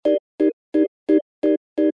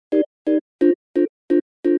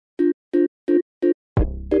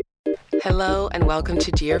Hello and welcome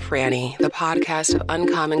to Dear Franny, the podcast of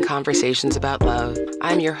uncommon conversations about love.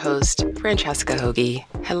 I'm your host, Francesca Hoagie.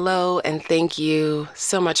 Hello and thank you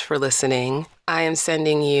so much for listening. I am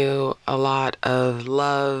sending you a lot of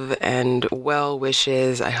love and well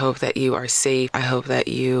wishes. I hope that you are safe. I hope that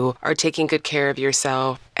you are taking good care of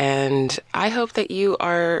yourself. And I hope that you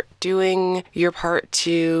are doing your part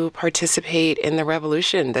to participate in the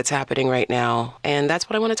revolution that's happening right now. And that's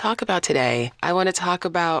what I want to talk about today. I want to talk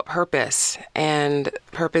about purpose. And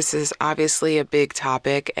purpose is obviously a big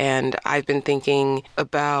topic. And I've been thinking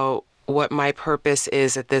about what my purpose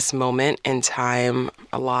is at this moment in time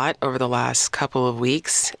a lot over the last couple of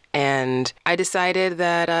weeks. And I decided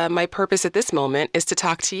that my purpose at this moment is to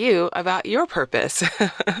talk to you about your purpose.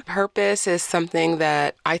 Purpose is something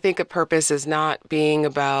that I think a purpose is not being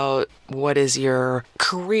about what is your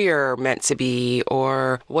career meant to be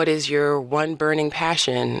or what is your one burning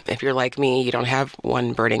passion. If you're like me, you don't have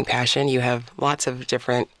one burning passion. You have lots of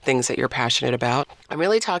different things that you're passionate about. I'm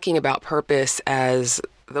really talking about purpose as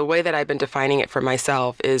the way that I've been defining it for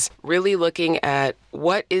myself is really looking at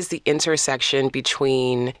what is the intersection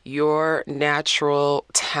between your natural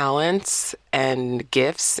talents and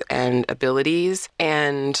gifts and abilities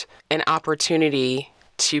and an opportunity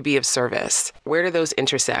to be of service. Where do those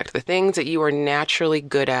intersect? The things that you are naturally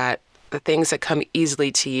good at, the things that come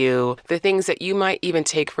easily to you, the things that you might even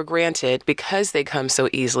take for granted because they come so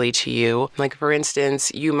easily to you. Like, for instance,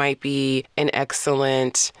 you might be an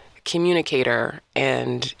excellent communicator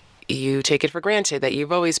and you take it for granted that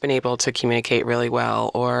you've always been able to communicate really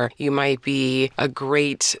well, or you might be a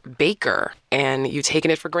great baker and you've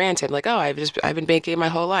taken it for granted, like, oh, I've been baking my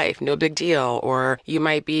whole life, no big deal. Or you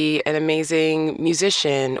might be an amazing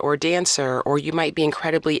musician or dancer, or you might be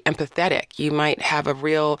incredibly empathetic. You might have a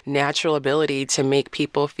real natural ability to make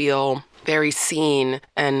people feel very seen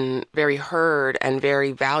and very heard and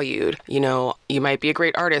very valued. You know, you might be a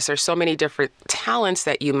great artist. There's so many different talents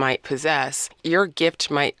that you might possess. Your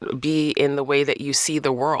gift might be in the way that you see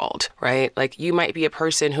the world, right? Like, you might be a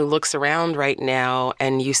person who looks around right now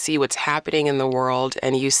and you see what's happening in the world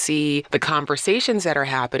and you see the conversations that are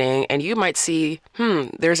happening and you might see,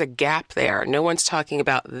 there's a gap there. No one's talking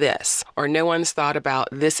about this, or no one's thought about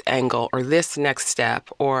this angle or this next step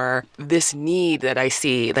or this need that I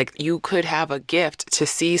see. Like, you could have a gift to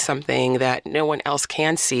see something that no one else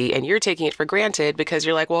can see, and you're taking it for granted because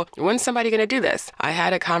you're like, well, when's somebody going to do this? I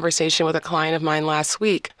had a conversation with a client of mine last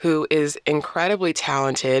week who is incredibly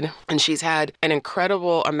talented, and she's had an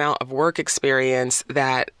incredible amount of work experience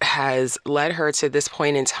that has led her to this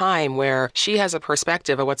point in time where she has a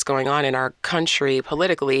perspective of what's going on in our country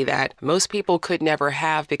politically that most people could never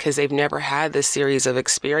have because they've never had this series of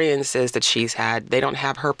experiences that she's had. They don't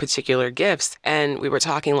have her particular gifts. And we were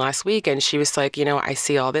talking last week, and she was like, I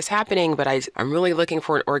see all this happening, but I'm really looking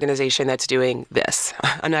for an organization that's doing this.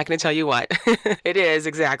 I'm not going to tell you what it is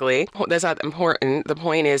exactly. That's not important. The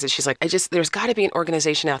point is that she's like, there's got to be an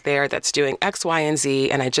organization out there that's doing X, Y, and Z.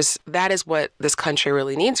 And that is what this country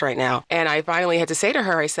really needs right now. And I finally had to say to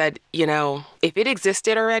her, I said, if it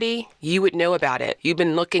existed already, you would know about it. You've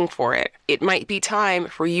been looking for it. It might be time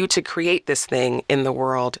for you to create this thing in the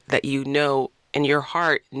world that you know in your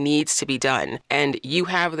heart needs to be done. And you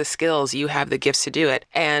have the skills, you have the gifts to do it.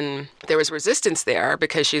 And there was resistance there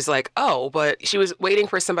because she's like, oh, but she was waiting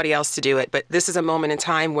for somebody else to do it. But this is a moment in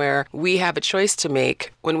time where we have a choice to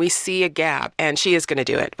make when we see a gap. And she is going to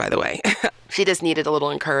do it, by the way. She just needed a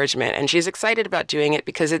little encouragement, and she's excited about doing it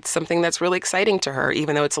because it's something that's really exciting to her,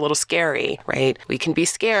 even though it's a little scary, right? We can be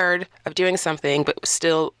scared of doing something, but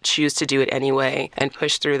still choose to do it anyway and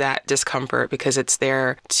push through that discomfort because it's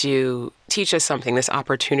there to teach us something. This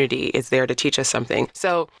opportunity is there to teach us something.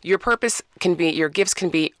 So your purpose can be, your gifts can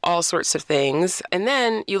be all sorts of things. And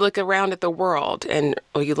then you look around at the world and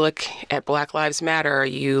you look at Black Lives Matter,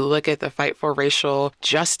 you look at the fight for racial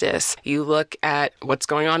justice, you look at what's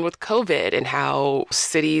going on with COVID and how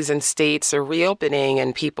cities and states are reopening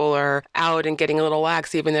and people are out and getting a little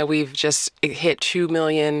lax, even though we've just hit 2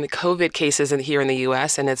 million COVID cases here in the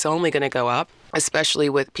US, and it's only going to go up, especially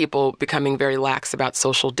with people becoming very lax about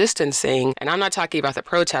social distancing. And I'm not talking about the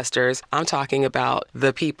protesters. I'm talking about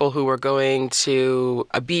the people who were going to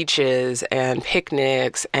beaches and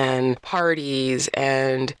picnics and parties.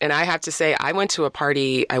 And I have to say, I went to a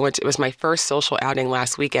party. It was my first social outing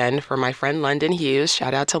last weekend for my friend London Hughes.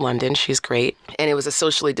 Shout out to London. She's great. And it was a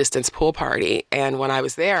socially distanced pool party. And when I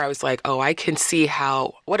was there, I was like, oh, I can see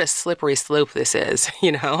what a slippery slope this is.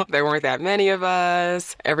 There weren't that many of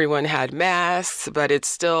us. Everyone had masks. But it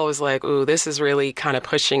still was like, ooh, this is really kind of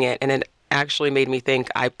pushing it. And actually made me think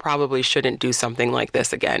I probably shouldn't do something like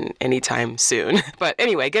this again anytime soon. But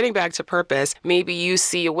anyway, getting back to purpose, maybe you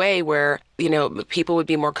see a way where people would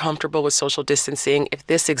be more comfortable with social distancing if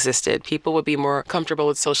this existed. People would be more comfortable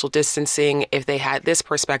with social distancing if they had this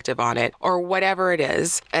perspective on it, or whatever it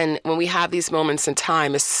is. And when we have these moments in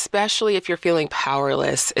time, especially if you're feeling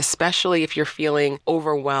powerless, especially if you're feeling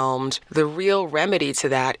overwhelmed, the real remedy to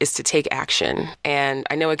that is to take action. And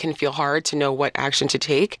I know it can feel hard to know what action to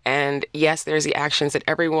take. And yes, there's the actions that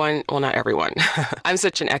not everyone. I'm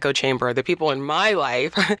such an echo chamber. The people in my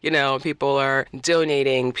life, people are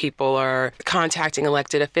donating, people are contacting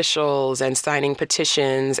elected officials and signing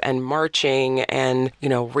petitions and marching and,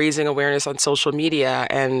 raising awareness on social media.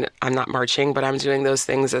 And I'm not marching, but I'm doing those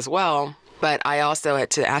things as well. But I also had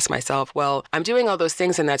to ask myself, well, I'm doing all those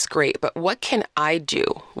things and that's great, but what can I do?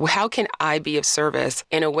 How can I be of service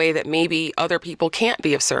in a way that maybe other people can't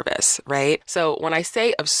be of service, right? So when I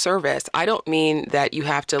say of service, I don't mean that you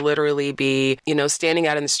have to literally be, standing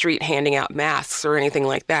out in the street handing out masks or anything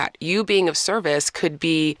like that. You being of service could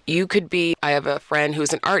be, I have a friend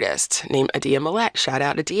who's an artist named Adia Millette, shout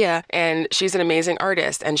out Adia, and she's an amazing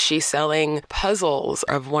artist and she's selling puzzles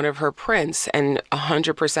of one of her prints and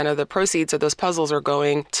 100% of the proceeds of those puzzles are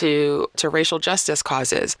going to racial justice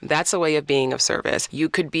causes. That's a way of being of service. You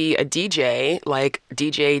could be a DJ like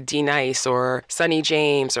DJ D-Nice or Sonny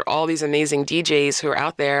James or all these amazing DJs who are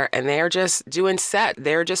out there and they're just doing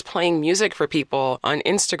they're just playing music for people on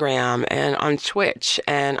Instagram and on Twitch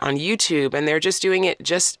and on YouTube, and they're just doing it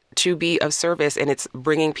just to be of service, and it's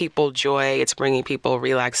bringing people joy, it's bringing people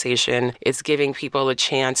relaxation, it's giving people a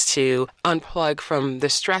chance to unplug from the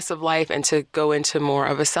stress of life and to go into more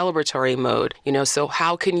of a celebratory mode. So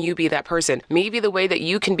how can you be that person? Maybe the way that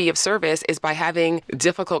you can be of service is by having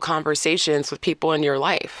difficult conversations with people in your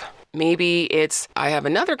life. Maybe I have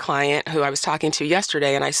another client who I was talking to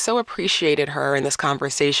yesterday, and I so appreciated her in this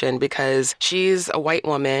conversation because she's a white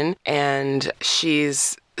woman and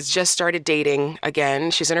she's just started dating again.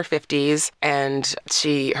 She's in her 50s and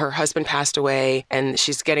her husband passed away and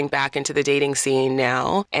she's getting back into the dating scene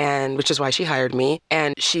now, and which is why she hired me.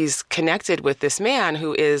 And she's connected with this man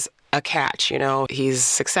who is a catch. He's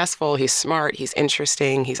successful, he's smart, he's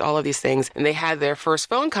interesting, he's all of these things. And they had their first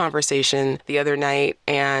phone conversation the other night,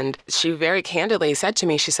 and she very candidly said to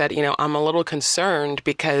me, she said, I'm a little concerned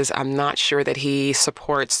because I'm not sure that he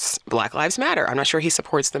supports Black Lives Matter. I'm not sure he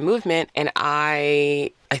supports the movement. And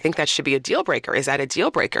I think that should be a deal breaker. Is that a deal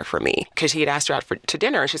breaker for me? Because he had asked her out to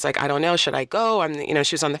dinner. And she's like, I don't know. Should I go?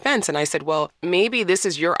 She was on the fence. And I said, well, maybe this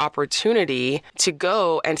is your opportunity to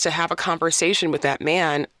go and to have a conversation with that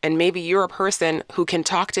man. And maybe you're a person who can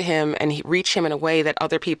talk to him and reach him in a way that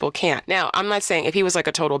other people can't. Now, I'm not saying if he was like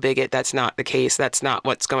a total bigot, that's not the case. That's not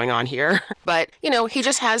what's going on here. But, he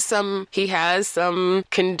just has some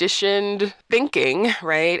conditioned thinking,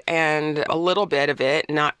 right? And a little bit of it,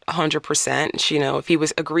 not 100%. If he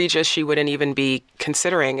was egregious, she wouldn't even be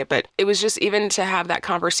considering it. But it was just even to have that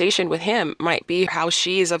conversation with him might be how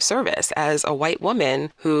she is of service as a white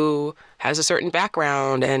woman who has a certain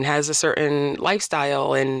background and has a certain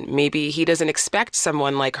lifestyle, and maybe he doesn't expect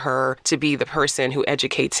someone like her to be the person who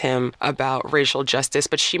educates him about racial justice,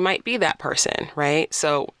 but she might be that person, right?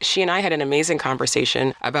 So she and I had an amazing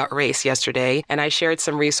conversation about race yesterday, and I shared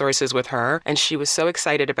some resources with her, and she was so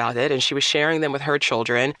excited about it, and she was sharing them with her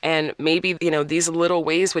children. And maybe, these little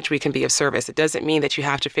ways which we can be of service. It doesn't mean that you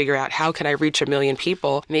have to figure out how can I reach 1 million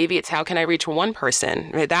people. Maybe it's how can I reach one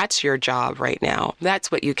person? That's your job right now.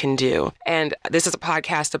 That's what you can do. And this is a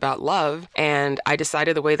podcast about love. And I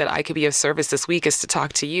decided the way that I could be of service this week is to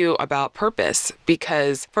talk to you about purpose.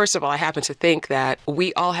 Because first of all, I happen to think that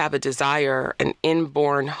we all have a desire, an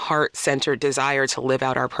inborn heart-centered desire to live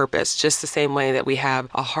out our purpose, just the same way that we have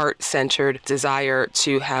a heart-centered desire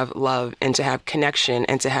to have love and to have connection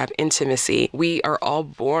and to have intimacy. We are all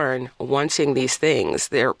born wanting these things.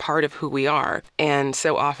 They're part of who we are. And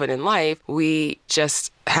so often in life, we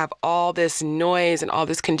just have all this noise and all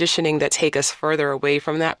this conditioning that take us further away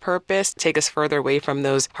from that purpose, take us further away from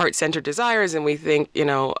those heart-centered desires. And we think,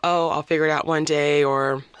 I'll figure it out one day,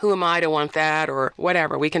 or who am I to want that, or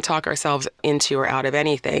whatever. We can talk ourselves into or out of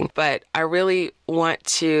anything. But I really want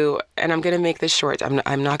to, and I'm going to make this short.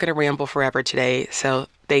 I'm not going to ramble forever today. So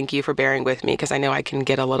thank you for bearing with me, because I know I can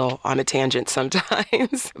get a little on a tangent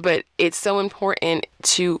sometimes. But it's so important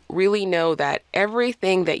to really know that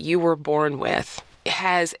everything that you were born with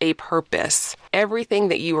has a purpose. Everything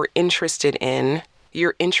that you are interested in,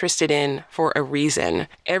 you're interested in for a reason.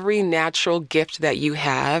 Every natural gift that you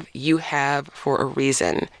have for a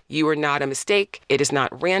reason. You are not a mistake. It is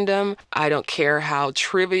not random. I don't care how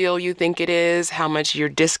trivial you think it is, how much you're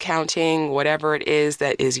discounting whatever it is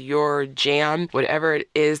that is your jam, whatever it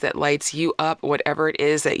is that lights you up, whatever it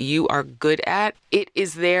is that you are good at. It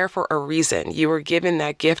is there for a reason. You were given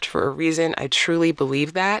that gift for a reason. I truly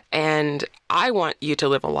believe that. And I want you to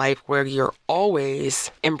live a life where you're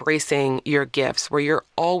always embracing your gifts, where you're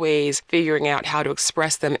always figuring out how to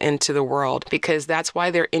express them into the world, because that's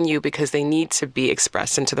why they're in you, because they need to be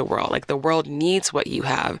expressed into the world. Like the world needs what you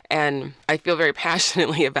have. And I feel very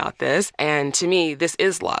passionately about this. And to me, this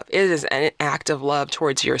is love. It is an act of love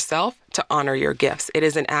towards yourself to honor your gifts. It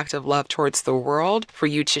is an act of love towards the world for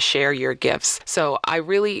you to share your gifts. So I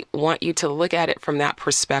really want you to look at it from that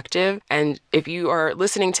perspective. And if you are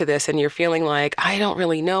listening to this and you're feeling like, I don't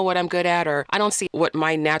really know what I'm good at, or I don't see what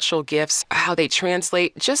my natural gifts, how they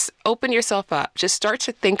translate, just open yourself up. Just start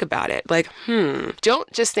to think about it. Like,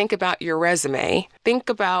 don't just think about your resume. Think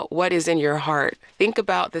about what is in your heart. Think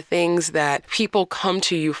about the things that people come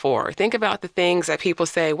to you for. Think about the things that people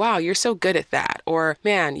say, wow, you're so good at that. Or,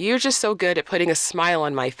 man, you're just so good at putting a smile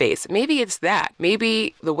on my face. Maybe it's that.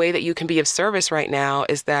 Maybe the way that you can be of service right now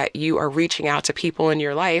is that you are reaching out to people in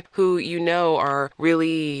your life who you know are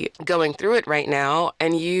really going through it right now,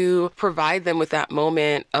 and you provide them with that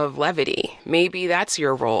moment of levity. Maybe that's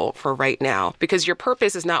your role for right now, because your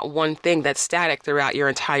purpose is not one thing that's static throughout your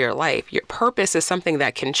entire life. Your purpose is something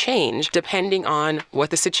that can change depending on what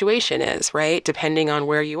the situation is, right? Depending on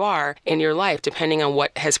where you are in your life, depending on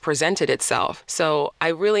what has presented itself. So I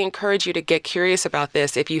really encourage you to get curious about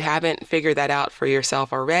this if you haven't figured that out for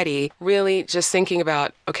yourself already. Really just thinking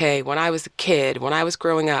about, okay, when I was a kid, when I was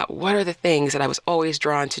growing up, what are the things that I was always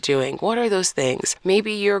drawn to doing? What are those things?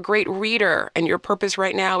 Maybe you're a great reader and your purpose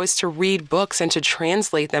right now is to read books and to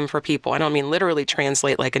translate them for people. I don't mean literally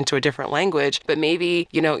translate like into a different language, but maybe,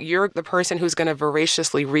 you're the person who's going to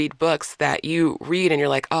voraciously read books that you read and you're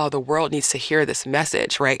like, oh, the world needs to hear this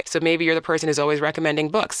message, right? So maybe you're the person who's always recommending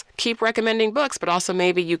books. Keep recommending books, but also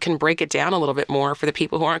maybe you can break it down a little bit more for the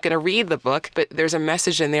people who aren't going to read the book, but there's a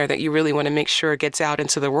message in there that you really want to make sure gets out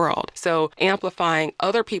into the world. So amplifying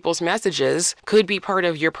other people's messages could be part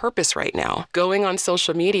of your purpose right now. Going on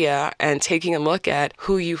social media and taking a look at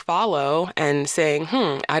who you follow and saying,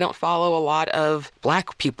 I don't follow a lot of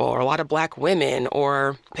Black people or a lot of Black women,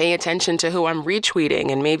 or pay attention to who I'm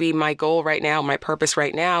retweeting. And maybe my goal right now, my purpose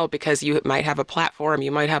right now, because you might have a platform,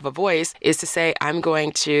 you might have a voice, is to say, I'm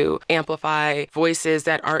going to amplify voices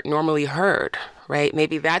that aren't normally heard, right?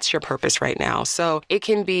 Maybe that's your purpose right now. So it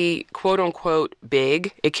can be quote unquote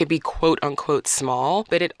big. It can be quote unquote small,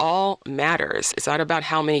 but it all matters. It's not about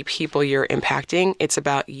how many people you're impacting. It's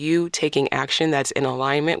about you taking action that's in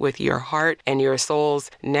alignment with your heart and your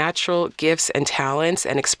soul's natural gifts and talents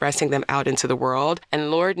and expressing them out into the world.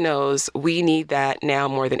 And Lord knows we need that now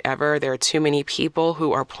more than ever. There are too many people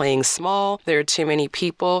who are playing small. There are too many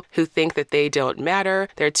people who think that they don't matter.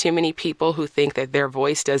 There are too many people who think that their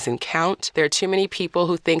voice doesn't count. There are too many people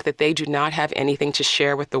who think that they do not have anything to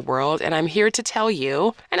share with the world. And I'm here to tell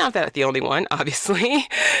you, and not that I'm the only one, obviously,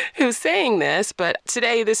 who's saying this, but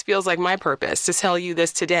today this feels like my purpose to tell you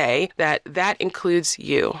this today, that includes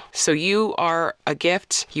you. So you are a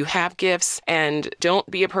gift, you have gifts, and don't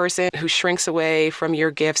be a person who shrinks away from your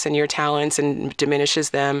gifts and your talents and diminishes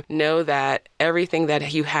them. Know that everything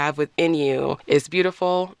that you have within you is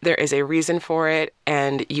beautiful. There is a reason for it,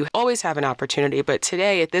 and you always have an opportunity. But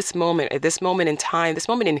today, at this moment in time, this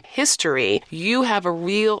moment in history, you have a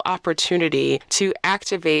real opportunity to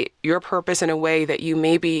activate your purpose in a way that you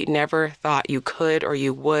maybe never thought you could, or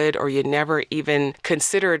you would, or you never even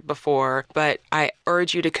considered before. But I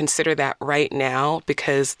urge you to consider that right now,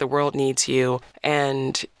 because the world needs you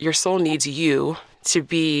and your soul needs you to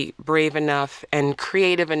be brave enough and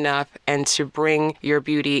creative enough and to bring your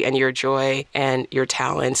beauty and your joy and your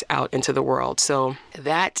talents out into the world. So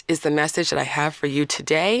that is the message that I have for you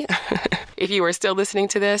today. If you are still listening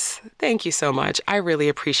to this, thank you so much. I really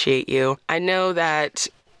appreciate you. I know that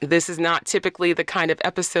this is not typically the kind of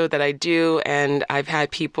episode that I do, and I've had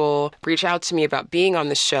people reach out to me about being on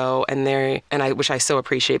the show, which I so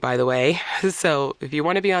appreciate, by the way. So if you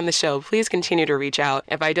want to be on the show, please continue to reach out.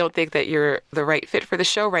 If I don't think that you're the right fit for the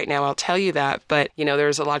show right now, I'll tell you that. But,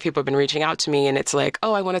 there's a lot of people who have been reaching out to me, and it's like,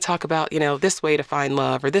 oh, I want to talk about, this way to find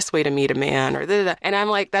love, or this way to meet a man, or da-da-da. And I'm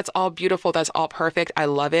like, that's all beautiful. That's all perfect. I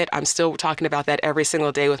love it. I'm still talking about that every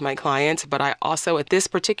single day with my clients. But I also, at this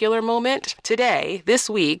particular moment, today, this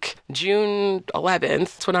week, June 11th,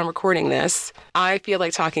 that's when I'm recording this, I feel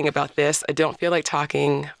like talking about this. I don't feel like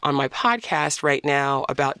talking on my podcast right now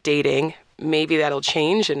about dating. maybe that'll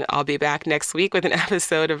change and I'll be back next week with an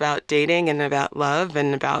episode about dating and about love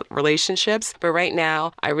and about relationships. But right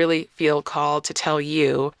now, I really feel called to tell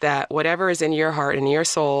you that whatever is in your heart and your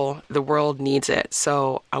soul, the world needs it.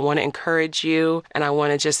 So I want to encourage you, and I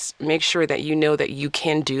want to just make sure that you know that you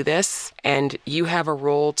can do this and you have a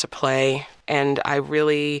role to play. And I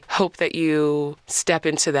really hope that you step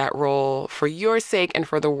into that role for your sake and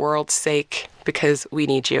for the world's sake, because we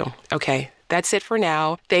need you. Okay. That's it for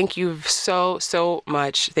now. Thank you so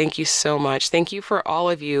much. Thank you so much. Thank you for all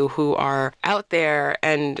of you who are out there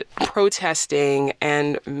and protesting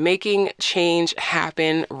and making change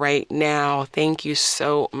happen right now. Thank you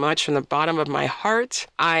so much from the bottom of my heart.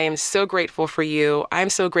 I am so grateful for you. I'm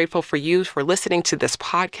so grateful for you for listening to this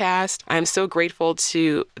podcast. I'm so grateful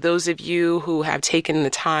to those of you who have taken the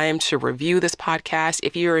time to review this podcast.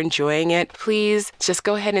 If you're enjoying it, please just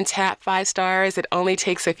go ahead and tap 5 stars. It only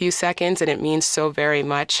takes a few seconds and it means so very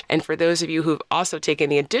much. And for those of you who've also taken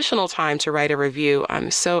the additional time to write a review, I'm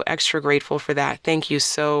so extra grateful for that. Thank you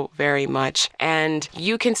so very much. And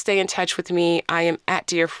you can stay in touch with me. I am at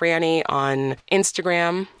Dear Franny on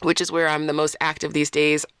Instagram, which is where I'm the most active these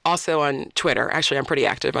days. Also on Twitter. Actually, I'm pretty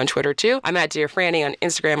active on Twitter too. I'm at Dear Franny on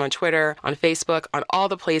Instagram, on Twitter, on Facebook, on all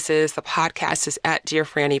the places. The podcast is at Dear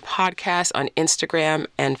Franny Podcast on Instagram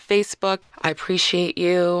and Facebook. I appreciate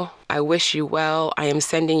you. I wish you well. I am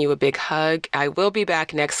sending you a big hug. I will be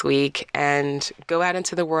back next week, and go out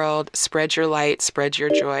into the world, spread your light, spread your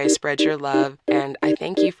joy, spread your love. And I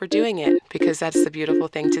thank you for doing it, because that's the beautiful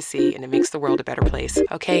thing to see, and it makes the world a better place.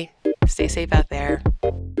 Okay, stay safe out there.